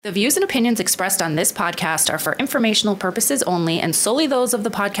The views and opinions expressed on this podcast are for informational purposes only and solely those of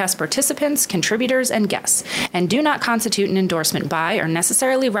the podcast participants, contributors, and guests, and do not constitute an endorsement by or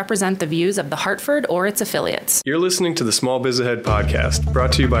necessarily represent the views of The Hartford or its affiliates. You're listening to the Small Biz Ahead podcast,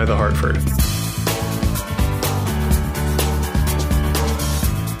 brought to you by The Hartford.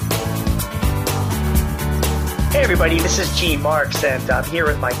 Hey everybody, this is Gene Marks, and I'm here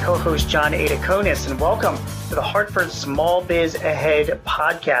with my co-host John Adakonis, and welcome to the Hartford Small Biz Ahead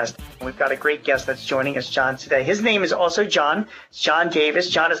podcast. We've got a great guest that's joining us, John, today. His name is also John. It's John Davis.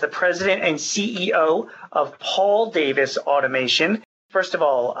 John is the president and CEO of Paul Davis Automation. First of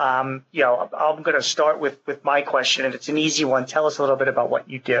all, I'm going to start with my question, and it's an easy one. Tell us a little bit about what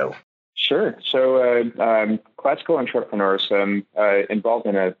you do. Sure. So, classical entrepreneur, so I'm involved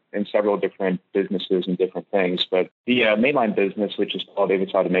in several different businesses and different things. But the mainline business, which is Paul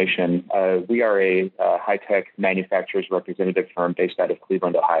Davis Automation, we are a high-tech manufacturer's representative firm based out of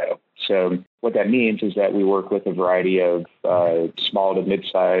Cleveland, Ohio. So what that means is that we work with a variety of small to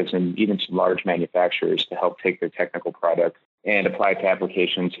mid-size and even some large manufacturers to help take their technical products and apply it to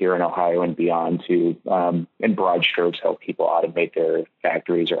applications here in Ohio and beyond to, in broad strokes, help people automate their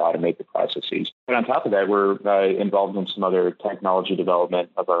factories or automate the processes. But on top of that, we're involved in some other technology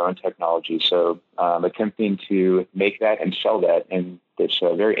development of our own technology. So attempting to make that and sell that in this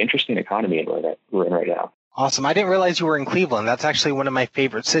very interesting economy we're in right now. Awesome. I didn't realize you were in Cleveland. That's actually one of my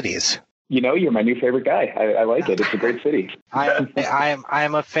favorite cities. You know, you're my new favorite guy. I like it. It's a great city. I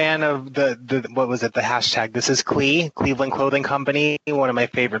am a fan of the what was it? The hashtag. This is Cleveland Clothing Company. One of my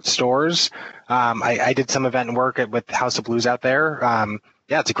favorite stores. I did some event work with House of Blues out there.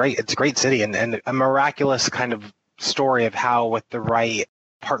 Yeah, it's a great city and a miraculous kind of story of how with the right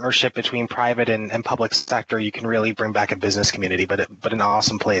partnership between private and public sector, you can really bring back a business community, but an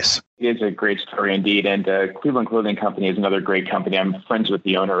awesome place. It is a great story indeed. And Cleveland Clothing Company is another great company. I'm friends with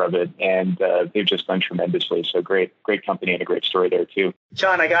the owner of it, and they've just done tremendously. So great company and a great story there too.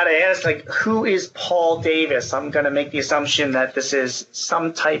 John, I got to ask, who is Paul Davis? I'm going to make the assumption that this is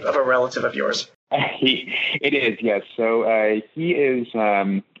some type of a relative of yours. It is, yes. So he is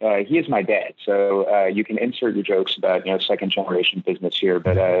my dad. So you can insert your jokes about second generation business here,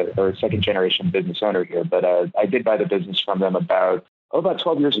 but or second generation business owner here. But I did buy the business from them about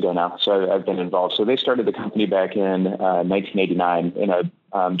 12 years ago now. So I've been involved. So they started the company back in 1989 in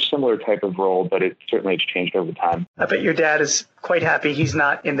a similar type of role, but it certainly has changed over time. I bet your dad is quite happy he's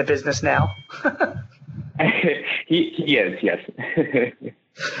not in the business now. He is, yes.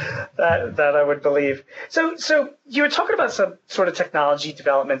 That I would believe. So you were talking about some sort of technology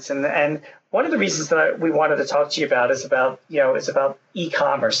developments, and one of the reasons that we wanted to talk to you about is about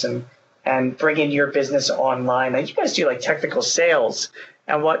e-commerce and bringing your business online. Now, you guys do technical sales,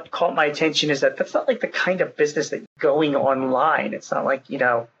 and what caught my attention is that that's not the kind of business that going online. It's not like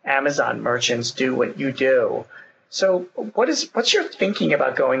Amazon merchants do what you do. So what's your thinking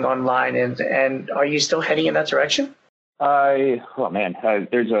about going online, and are you still heading in that direction?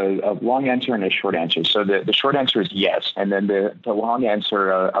 There's a long answer and a short answer. So the short answer is yes, and then the long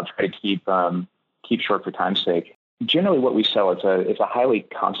answer I'll try to keep short for time's sake. Generally, what we sell it's a highly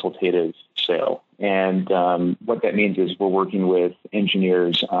consultative sale, and what that means is we're working with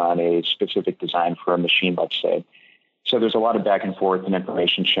engineers on a specific design for a machine, let's say. So there's a lot of back and forth and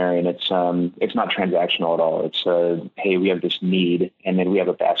information sharing. It's not transactional at all. It's hey, we have this need, and then we have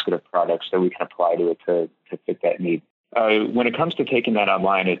a basket of products that we can apply to it to fit that need. When it comes to taking that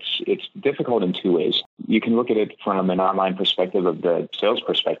online, it's difficult in two ways. You can look at it from an online perspective of the sales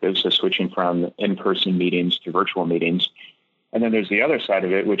perspective, so switching from in-person meetings to virtual meetings. And then there's the other side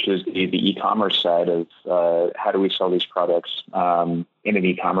of it, which is the e-commerce side of how do we sell these products in an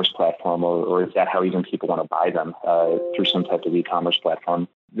e-commerce platform, or is that how even people want to buy them through some type of e-commerce platform?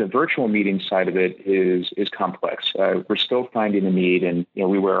 The virtual meeting side of it is complex. We're still finding the need, and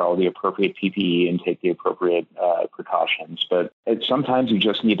we wear all the appropriate PPE and take the appropriate precautions. But sometimes you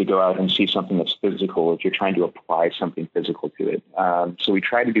just need to go out and see something that's physical if you're trying to apply something physical to it. So we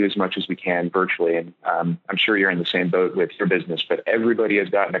try to do as much as we can virtually, and I'm sure you're in the same boat with your business. But everybody has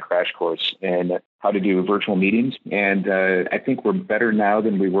gotten a crash course in how to do virtual meetings, and I think we're better now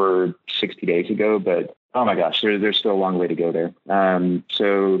than we were 60 days ago. But oh my gosh, there's still a long way to go there.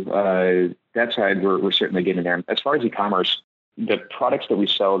 So that side, we're certainly getting there. As far as e-commerce, the products that we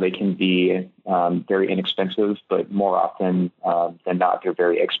sell, they can be very inexpensive, but more often than not, they're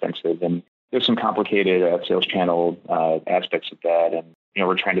very expensive. And there's some complicated sales channel aspects of that. And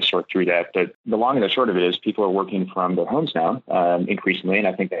we're trying to sort through that. But the long and the short of it is people are working from their homes now increasingly, and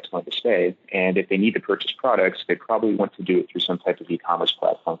I think that's going to stay. And if they need to purchase products, they probably want to do it through some type of e-commerce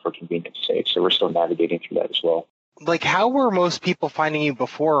platform for convenience sake. So we're still navigating through that as well. like, how were most people finding you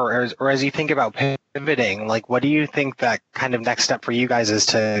before, or as you think about pivoting, like, what do you think that kind of next step for you guys is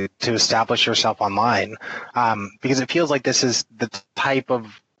to establish yourself online? Because it feels like this is the type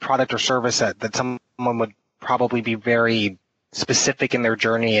of product or service that someone would probably be very specific in their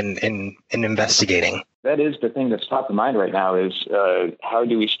journey in investigating. That is the thing that's top of mind right now is how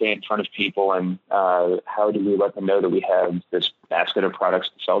do we stay in front of people, and how do we let them know that we have this basket of products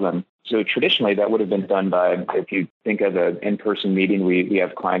to sell them? So traditionally, that would have been done by, if you think of an in-person meeting, we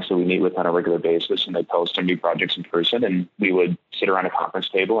have clients that we meet with on a regular basis, and they tell us their new projects in person, and we would sit around a conference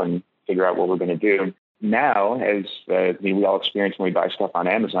table and figure out what we're going to do. Now, as we all experience when we buy stuff on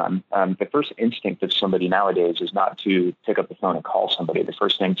Amazon, the first instinct of somebody nowadays is not to pick up the phone and call somebody. The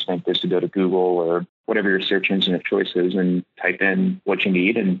first instinct is to go to Google or whatever your search engine of choice is and type in what you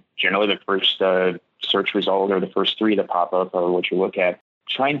need. And generally the first search result or the first three that pop up are what you look at.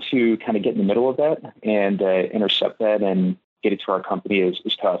 Trying to kind of get in the middle of that and intercept that and get it to our company is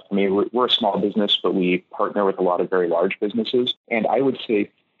tough. I mean, we're a small business, but we partner with a lot of very large businesses. And I would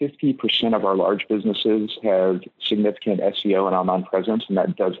say 50% of our large businesses have significant SEO and online presence, and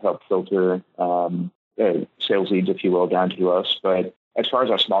that does help filter sales leads, if you will, down to us. But as far as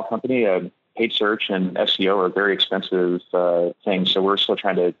our small company, paid search and SEO are very expensive things, so we're still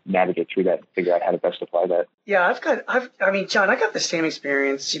trying to navigate through that and figure out how to best apply that. Yeah, John, I got the same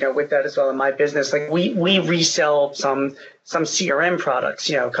experience, with that as well in my business. Like we resell some CRM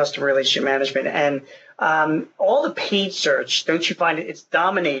products, customer relationship management, and all the paid search, don't you find it's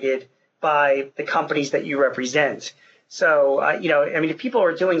dominated by the companies that you represent? So, if people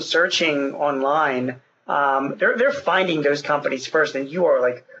are doing searching online, they're finding those companies first, and you are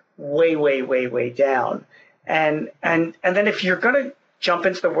like way down. And then if you're going to jump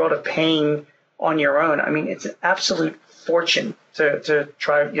into the world of paying on your own, I mean, it's an absolute fortune to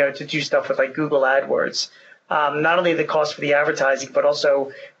try, to do stuff with like Google AdWords. Not only the cost for the advertising, but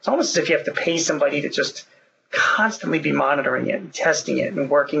also it's almost as if you have to pay somebody to just constantly be monitoring it and testing it and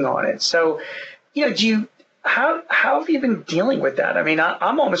working on it. So, how have you been dealing with that? I mean,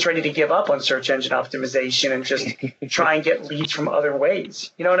 I'm almost ready to give up on search engine optimization and just try and get leads from other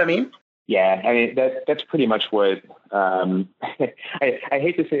ways. You know what I mean? Yeah, I mean, that's pretty much what I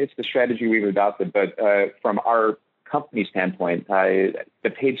hate to say it's the strategy we've adopted, but from our company standpoint, the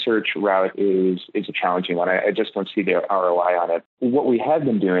paid search route is a challenging one. I just don't see the ROI on it. What we have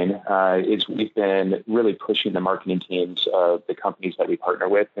been doing is we've been really pushing the marketing teams of the companies that we partner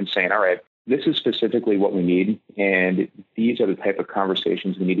with and saying, all right, this is specifically what we need, and these are the type of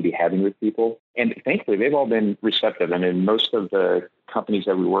conversations we need to be having with people. And thankfully, they've all been receptive. I mean, most of the companies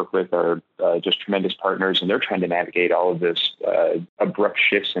that we work with are just tremendous partners, and they're trying to navigate all of this abrupt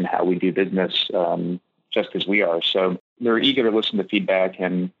shifts in how we do business, just as we are. So they're eager to listen to feedback,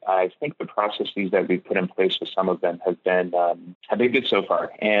 and I think the processes that we've put in place with some of them have been good so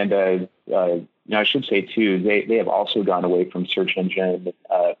far. And I should say too, they have also gone away from search engine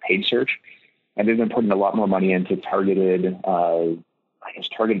paid search, and they've been putting a lot more money into targeted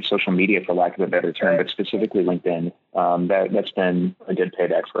social media, for lack of a better term, but specifically LinkedIn. That's been a good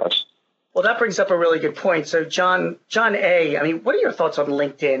payback for us. Well, that brings up a really good point. So John A., I mean, what are your thoughts on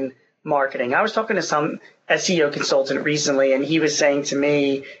LinkedIn marketing? I was talking to some SEO consultant recently, and he was saying to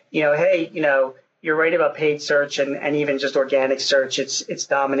me, hey, you're right about paid search and even just organic search. It's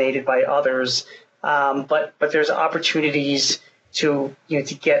dominated by others, but there's opportunities to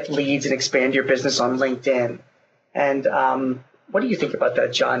get leads and expand your business on LinkedIn. And what do you think about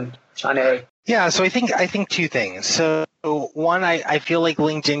that, John A.? Yeah, so I think two things. So one, I feel like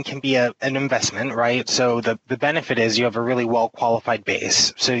LinkedIn can be an investment, right? So the benefit is you have a really well-qualified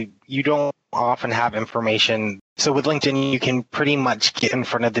base. So you don't often have information. So with LinkedIn, you can pretty much get in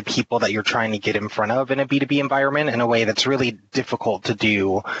front of the people that you're trying to get in front of in a B2B environment in a way that's really difficult to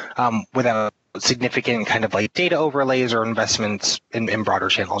do without significant kind of like data overlays or investments in broader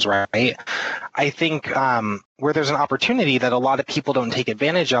channels, right? I think where there's an opportunity that a lot of people don't take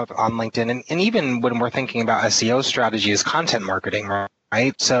advantage of on LinkedIn, and even when we're thinking about SEO strategy, is content marketing,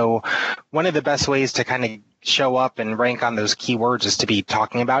 right? So one of the best ways to kind of show up and rank on those keywords is to be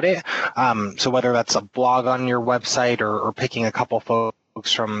talking about it. So whether that's a blog on your website or picking a couple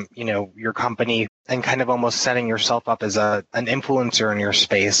folks from your company and kind of almost setting yourself up as an influencer in your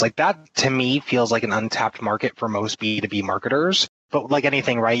space, like that to me feels like an untapped market for most B2B marketers. But like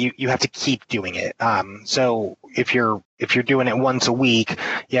anything, right, you have to keep doing it. So if you're doing it once a week,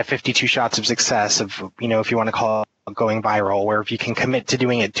 you have 52 shots of success of, if you want to call it going viral, where if you can commit to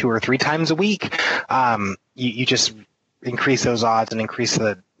doing it 2 or 3 times a week, you just increase those odds and increase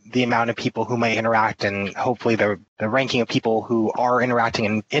the the amount of people who might interact and hopefully the ranking of people who are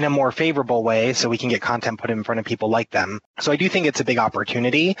interacting in a more favorable way so we can get content put in front of people like them. So I do think it's a big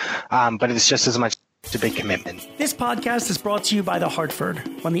opportunity, but it's just as much a big commitment. This podcast is brought to you by The Hartford.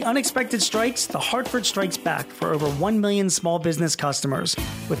 When the unexpected strikes, The Hartford strikes back for over 1 million small business customers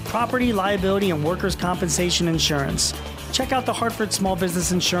with property, liability, and workers' compensation insurance. Check out The Hartford Small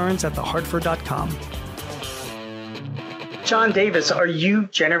Business Insurance at thehartford.com. John Davis, are you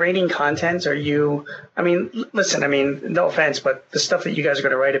generating content? Listen, no offense, but the stuff that you guys are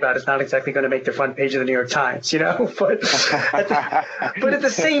going to write about is not exactly going to make the front page of the New York Times, But at the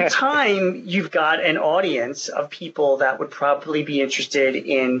same time, you've got an audience of people that would probably be interested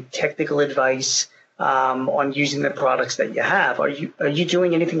in technical advice on using the products that you have. Are you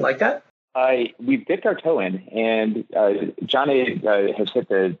doing anything like that? We've dipped our toe in, and John has hit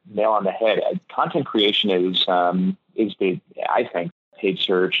the nail on the head. Content creation is the, I think, paid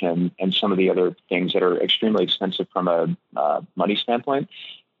search and some of the other things that are extremely expensive from a money standpoint.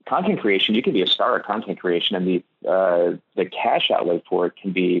 Content creation, you can be a star at content creation, and the cash outlay for it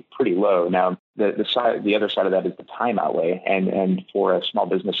can be pretty low. Now, the other side of that is the time outlay, and for a small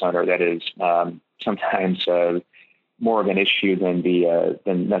business owner, that is sometimes more of an issue than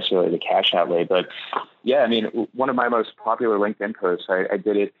necessarily the cash outlay. But yeah, one of my most popular LinkedIn posts, I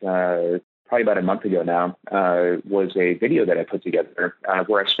did it probably about a month ago now, was a video that I put together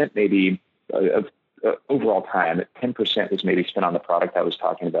where I spent maybe overall time, 10% was maybe spent on the product I was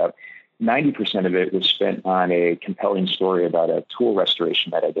talking about. 90% of it was spent on a compelling story about a tool restoration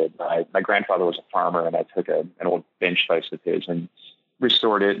that I did. My grandfather was a farmer, and I took an old bench vise of his and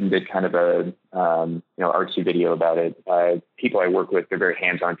restored it and did kind of a artsy video about it. People I work with, they're very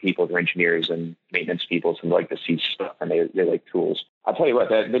hands-on people. They're engineers and maintenance people, so they like to see stuff, and they like tools. I'll tell you what,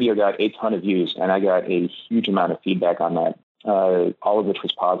 that video got a ton of views, and I got a huge amount of feedback on that, all of which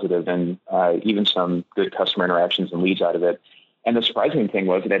was positive, and even some good customer interactions and leads out of it. And the surprising thing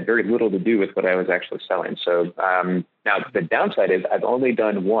was it had very little to do with what I was actually selling. So now the downside is I've only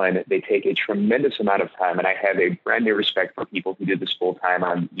done one. They take a tremendous amount of time, and I have a brand new respect for people who did this full time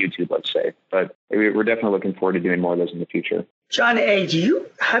on YouTube, let's say. But we're definitely looking forward to doing more of those in the future. John A., do you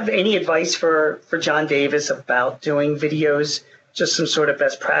have any advice for John Davis about doing videos, just some sort of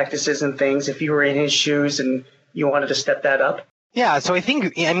best practices and things if you were in his shoes and you wanted to step that up? Yeah, so I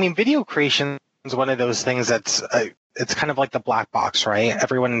think, video creation is one of those things that's it's kind of like the black box, right?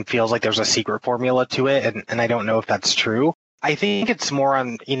 Everyone feels like there's a secret formula to it, and I don't know if that's true. I think it's more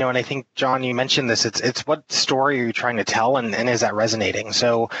on, and I think, John, you mentioned this, it's what story are you trying to tell, and is that resonating?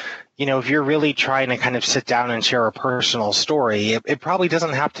 So, if you're really trying to kind of sit down and share a personal story, it probably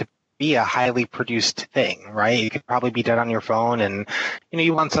doesn't have to be a highly produced thing, right? It could probably be done on your phone, and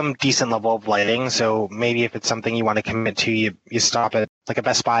you want some decent level of lighting. So maybe if it's something you want to commit to, you stop at like a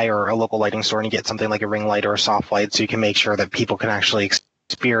Best Buy or a local lighting store and you get something like a ring light or a soft light, so you can make sure that people can actually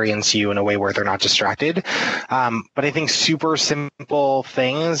experience you in a way where they're not distracted. But I think super simple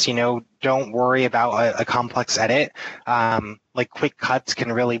things, don't worry about a complex edit. Like quick cuts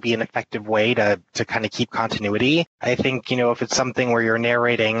can really be an effective way to kind of keep continuity. I think, if it's something where you're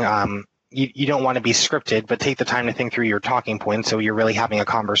narrating, you don't want to be scripted, but take the time to think through your talking points so you're really having a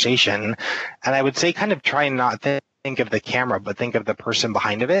conversation. And I would say kind of try and not think of the camera, but think of the person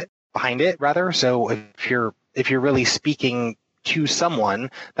behind it rather. So if you're really speaking to someone,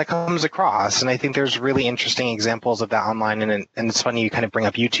 that comes across. And I think there's really interesting examples of that online. And it's funny you kind of bring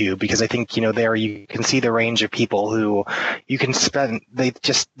up YouTube, because I think, there you can see the range of people who you can spend, they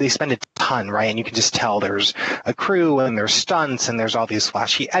spend a ton, right? And you can just tell there's a crew and there's stunts and there's all these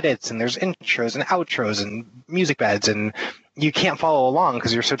flashy edits and there's intros and outros and music beds, and you can't follow along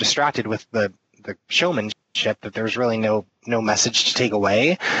because you're so distracted with the showmanship that there's really no message to take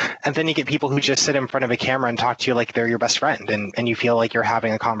away. And then you get people who just sit in front of a camera and talk to you like they're your best friend, and you feel like you're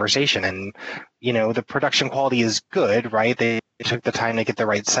having a conversation. And the production quality is good, right? They took the time to get the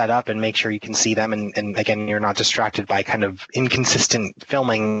right setup and make sure you can see them, and again, you're not distracted by kind of inconsistent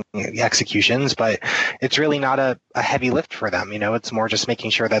filming executions. But it's really not a heavy lift for them. It's more just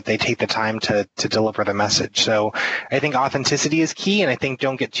making sure that they take the time to deliver the message. So I think authenticity is key, and I think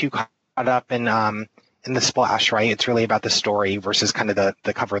don't get too caught up in the splash, right? It's really about the story versus kind of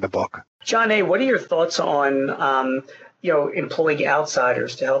the cover of the book. John A., what are your thoughts on, employing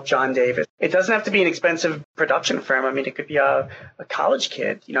outsiders to help John Davis? It doesn't have to be an expensive production firm. It could be a college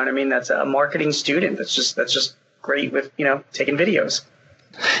kid, you know what I mean? That's a marketing student. That's just great with, taking videos.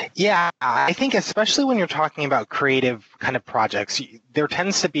 Yeah, I think especially when you're talking about creative kind of projects, there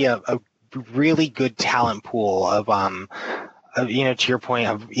tends to be a really good talent pool of to your point,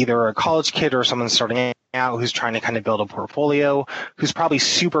 of either a college kid or someone starting out, who's trying to kind of build a portfolio, who's probably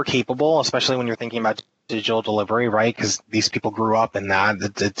super capable, especially when you're thinking about digital delivery, right? Because these people grew up in that.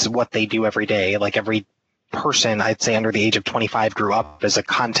 It's what they do every day. Like every person, I'd say under the age of 25 grew up as a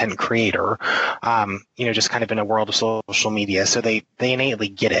content creator, just kind of in a world of social media. So they innately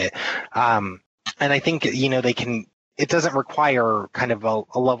get it. And I think, it doesn't require kind of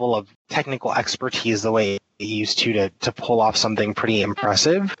a level of technical expertise the way it used to pull off something pretty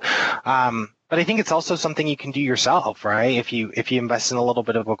impressive. But I think it's also something you can do yourself, right? If you invest in a little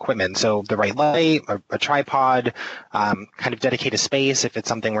bit of equipment, so the right light, a tripod, kind of dedicate a space. If it's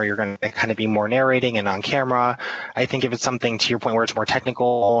something where you're going to kind of be more narrating and on camera, I think if it's something to your point where it's more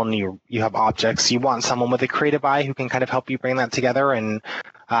technical and you have objects, you want someone with a creative eye who can kind of help you bring that together. And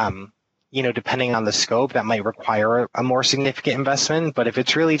depending on the scope, that might require a more significant investment. But if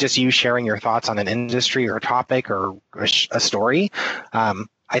it's really just you sharing your thoughts on an industry or a topic or a story,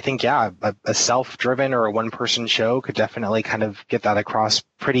 I think, a self-driven or a one-person show could definitely kind of get that across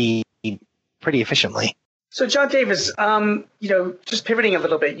pretty efficiently. So, John Davis, just pivoting a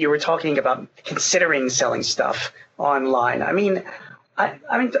little bit, you were talking about considering selling stuff online. I mean,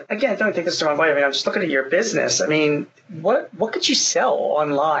 again, don't take this the wrong way. I mean, I'm just looking at your business. I mean, what could you sell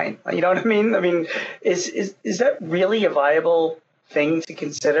online? You know what I mean? I mean, is that really a viable thing to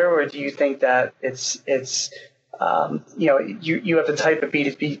consider, or do you think that it's you have the type of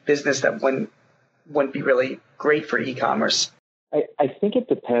B2B business that wouldn't be really great for e-commerce? I think it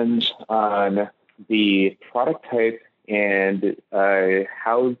depends on the product type and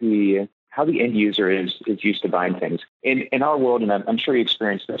how the end user is used to buying things. In our world, and I'm sure you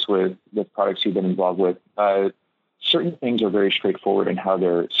experienced this with products you've been involved with, certain things are very straightforward in how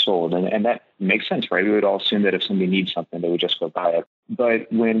they're sold. And that makes sense, right? We would all assume that if somebody needs something, they would just go buy it.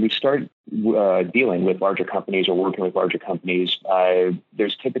 But when we start dealing with larger companies or working with larger companies,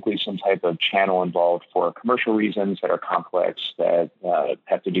 there's typically some type of channel involved for commercial reasons that are complex, that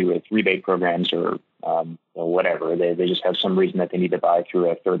have to do with rebate programs or whatever. They just have some reason that they need to buy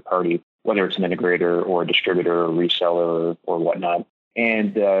through a third party, whether it's an integrator or a distributor or reseller or whatnot.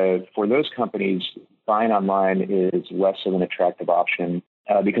 And for those companies, buying online is less of an attractive option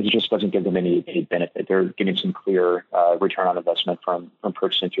because it just doesn't give them any benefit. They're getting some clear return on investment from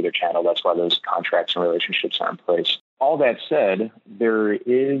purchasing through their channel. That's why those contracts and relationships are in place. All that said, there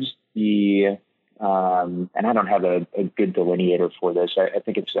is and I don't have a good delineator for this. I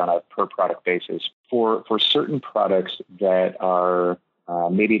think it's on a per product basis. For certain products that are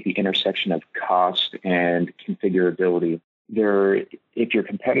maybe at the intersection of cost and configurability, if your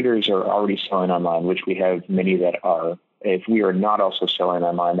competitors are already selling online, which we have many that are, if we are not also selling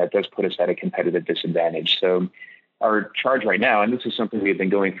online, that does put us at a competitive disadvantage. So our charge right now, and this is something we've been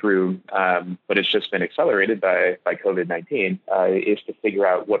going through, but it's just been accelerated by COVID-19, is to figure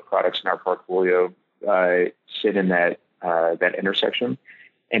out what products in our portfolio sit in that intersection,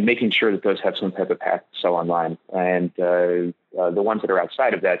 and making sure that those have some type of path to sell online. And the ones that are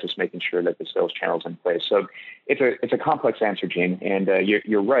outside of that, just making sure that the sales channel is in place. So it's a complex answer, Gene, and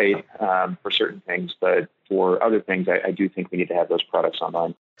you're right for certain things, but for other things, I do think we need to have those products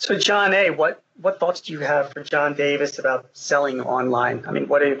online. So, John A., what thoughts do you have for John Davis about selling online? I mean,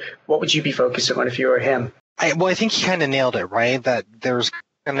 what would you be focusing on if you were him? I think he kind of nailed it, right? That there's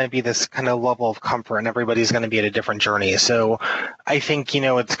going to be this kind of level of comfort and everybody's going to be at a different journey. So I think,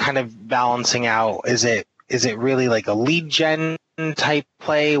 it's kind of balancing out, is it really like a lead gen type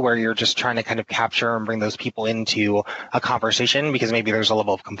play where you're just trying to kind of capture and bring those people into a conversation because maybe there's a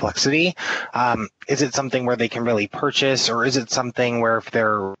level of complexity? Is it something where they can really purchase, or is it something where if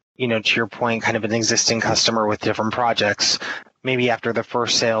they're, to your point, kind of an existing customer with different projects, maybe after the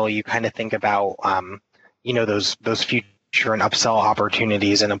first sale, you kind of think about, those future and upsell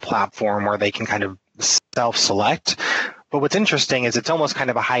opportunities in a platform where they can kind of self-select. But what's interesting is it's almost kind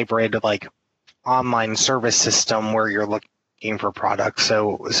of a hybrid like online service system where you're looking for products.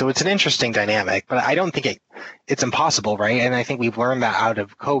 So it's an interesting dynamic, but I don't think it's impossible, right? And I think we've learned that out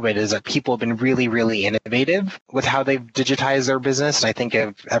of COVID is that people have been really, really innovative with how they've digitized their business. And I think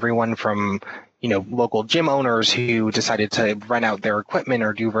of everyone from local gym owners who decided to rent out their equipment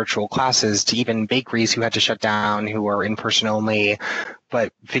or do virtual classes to even bakeries who had to shut down, who are in-person only,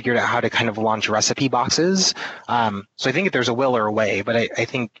 but figured out how to kind of launch recipe boxes. So I think if there's a will or a way, but I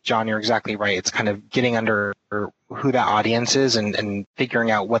think, John, you're exactly right. It's kind of getting under who that audience is and figuring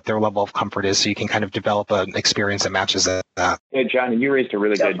out what their level of comfort is so you can kind of develop an experience that matches that. Yeah, John, and you raised a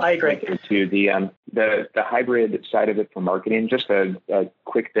really good I agree. point there too. The hybrid side of it for marketing, just a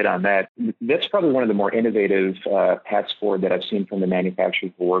quick bit on that. That's probably one of the more innovative paths forward that I've seen from the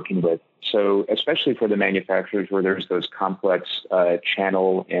manufacturers we're working with. So especially for the manufacturers where there's those complex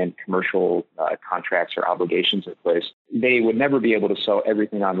channel and commercial contracts or obligations in place, they would never be able to sell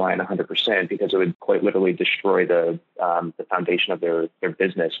everything online 100% because it would quite literally destroy the foundation of their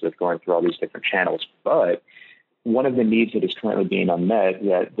business with going through all these different channels. But one of the needs that is currently being unmet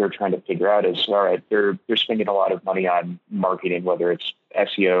that they're trying to figure out is, all right, they're spending a lot of money on marketing, whether it's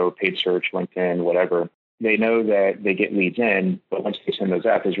SEO, paid search, LinkedIn, whatever. They know that they get leads in, but once they send those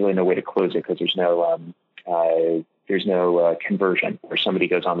out, there's really no way to close it because there's no conversion where somebody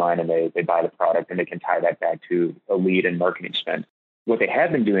goes online and they buy the product and they can tie that back to a lead and marketing spend. What they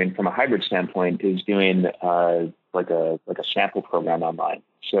have been doing from a hybrid standpoint is doing like a sample program online.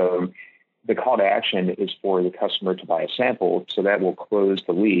 So the call to action is for the customer to buy a sample, so that will close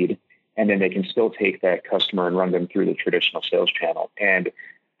the lead, and then they can still take that customer and run them through the traditional sales channel. And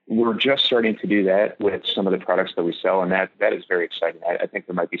we're just starting to do that with some of the products that we sell, and that is very exciting. I think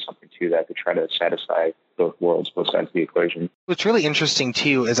there might be something to that to try to satisfy both worlds, both sides of the equation. What's really interesting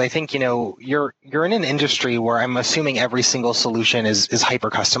too is I think, you're in an industry where I'm assuming every single solution is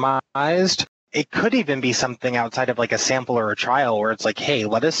hyper customized. It could even be something outside of like a sample or a trial where it's like, hey,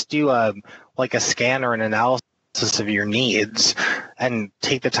 let us do a scan or an analysis of your needs and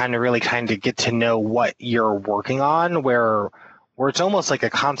take the time to really kind of get to know what you're working on, where it's almost like a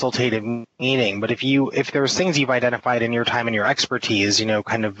consultative meeting. But if there's things you've identified in your time and your expertise,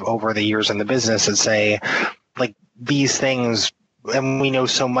 kind of over the years in the business that say like these things, and we know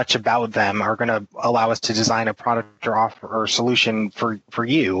so much about them, are going to allow us to design a product or offer or solution for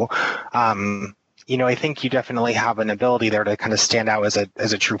you. I think you definitely have an ability there to kind of stand out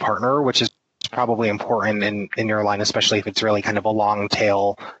as a true partner, which is probably important in your line, especially if it's really kind of a long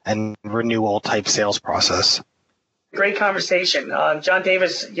tail and renewal type sales process. Great conversation. John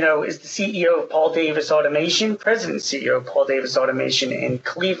Davis, is the CEO of Paul Davis Automation, President and CEO of Paul Davis Automation in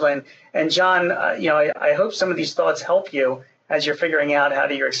Cleveland. And John, I hope some of these thoughts help you as you're figuring out how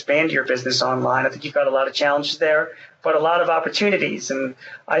to expand your business online. I think you've got a lot of challenges there, but a lot of opportunities. And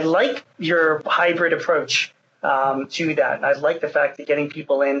I like your hybrid approach to that. And I like the fact that getting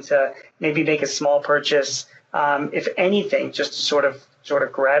people in to maybe make a small purchase, if anything, just to sort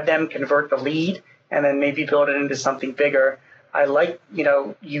of grab them, convert the lead, and then maybe build it into something bigger. I like,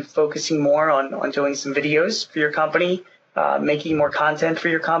 you focusing more on doing some videos for your company, making more content for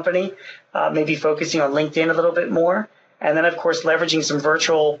your company, maybe focusing on LinkedIn a little bit more. And then, of course, leveraging some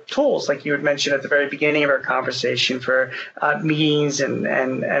virtual tools, like you had mentioned at the very beginning of our conversation, for meetings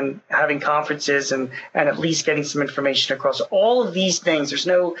and having conferences and at least getting some information across. All of these things,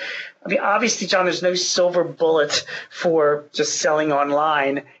 obviously, John, there's no silver bullet for just selling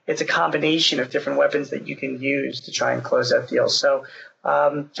online. It's a combination of different weapons that you can use to try and close that deal. So,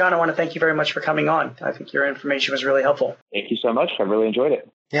 John, I want to thank you very much for coming on. I think your information was really helpful. Thank you so much. I really enjoyed it.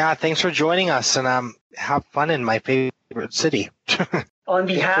 Yeah, thanks for joining us, and have fun in my favorite city. On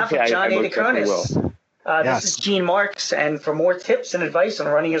behalf of John Adakonis, this is Gene Marks, and for more tips and advice on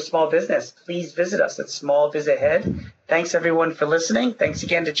running a small business, please visit us at Small Biz Ahead. Thanks, everyone, for listening. Thanks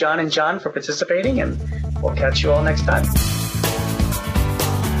again to John and John for participating, and we'll catch you all next time.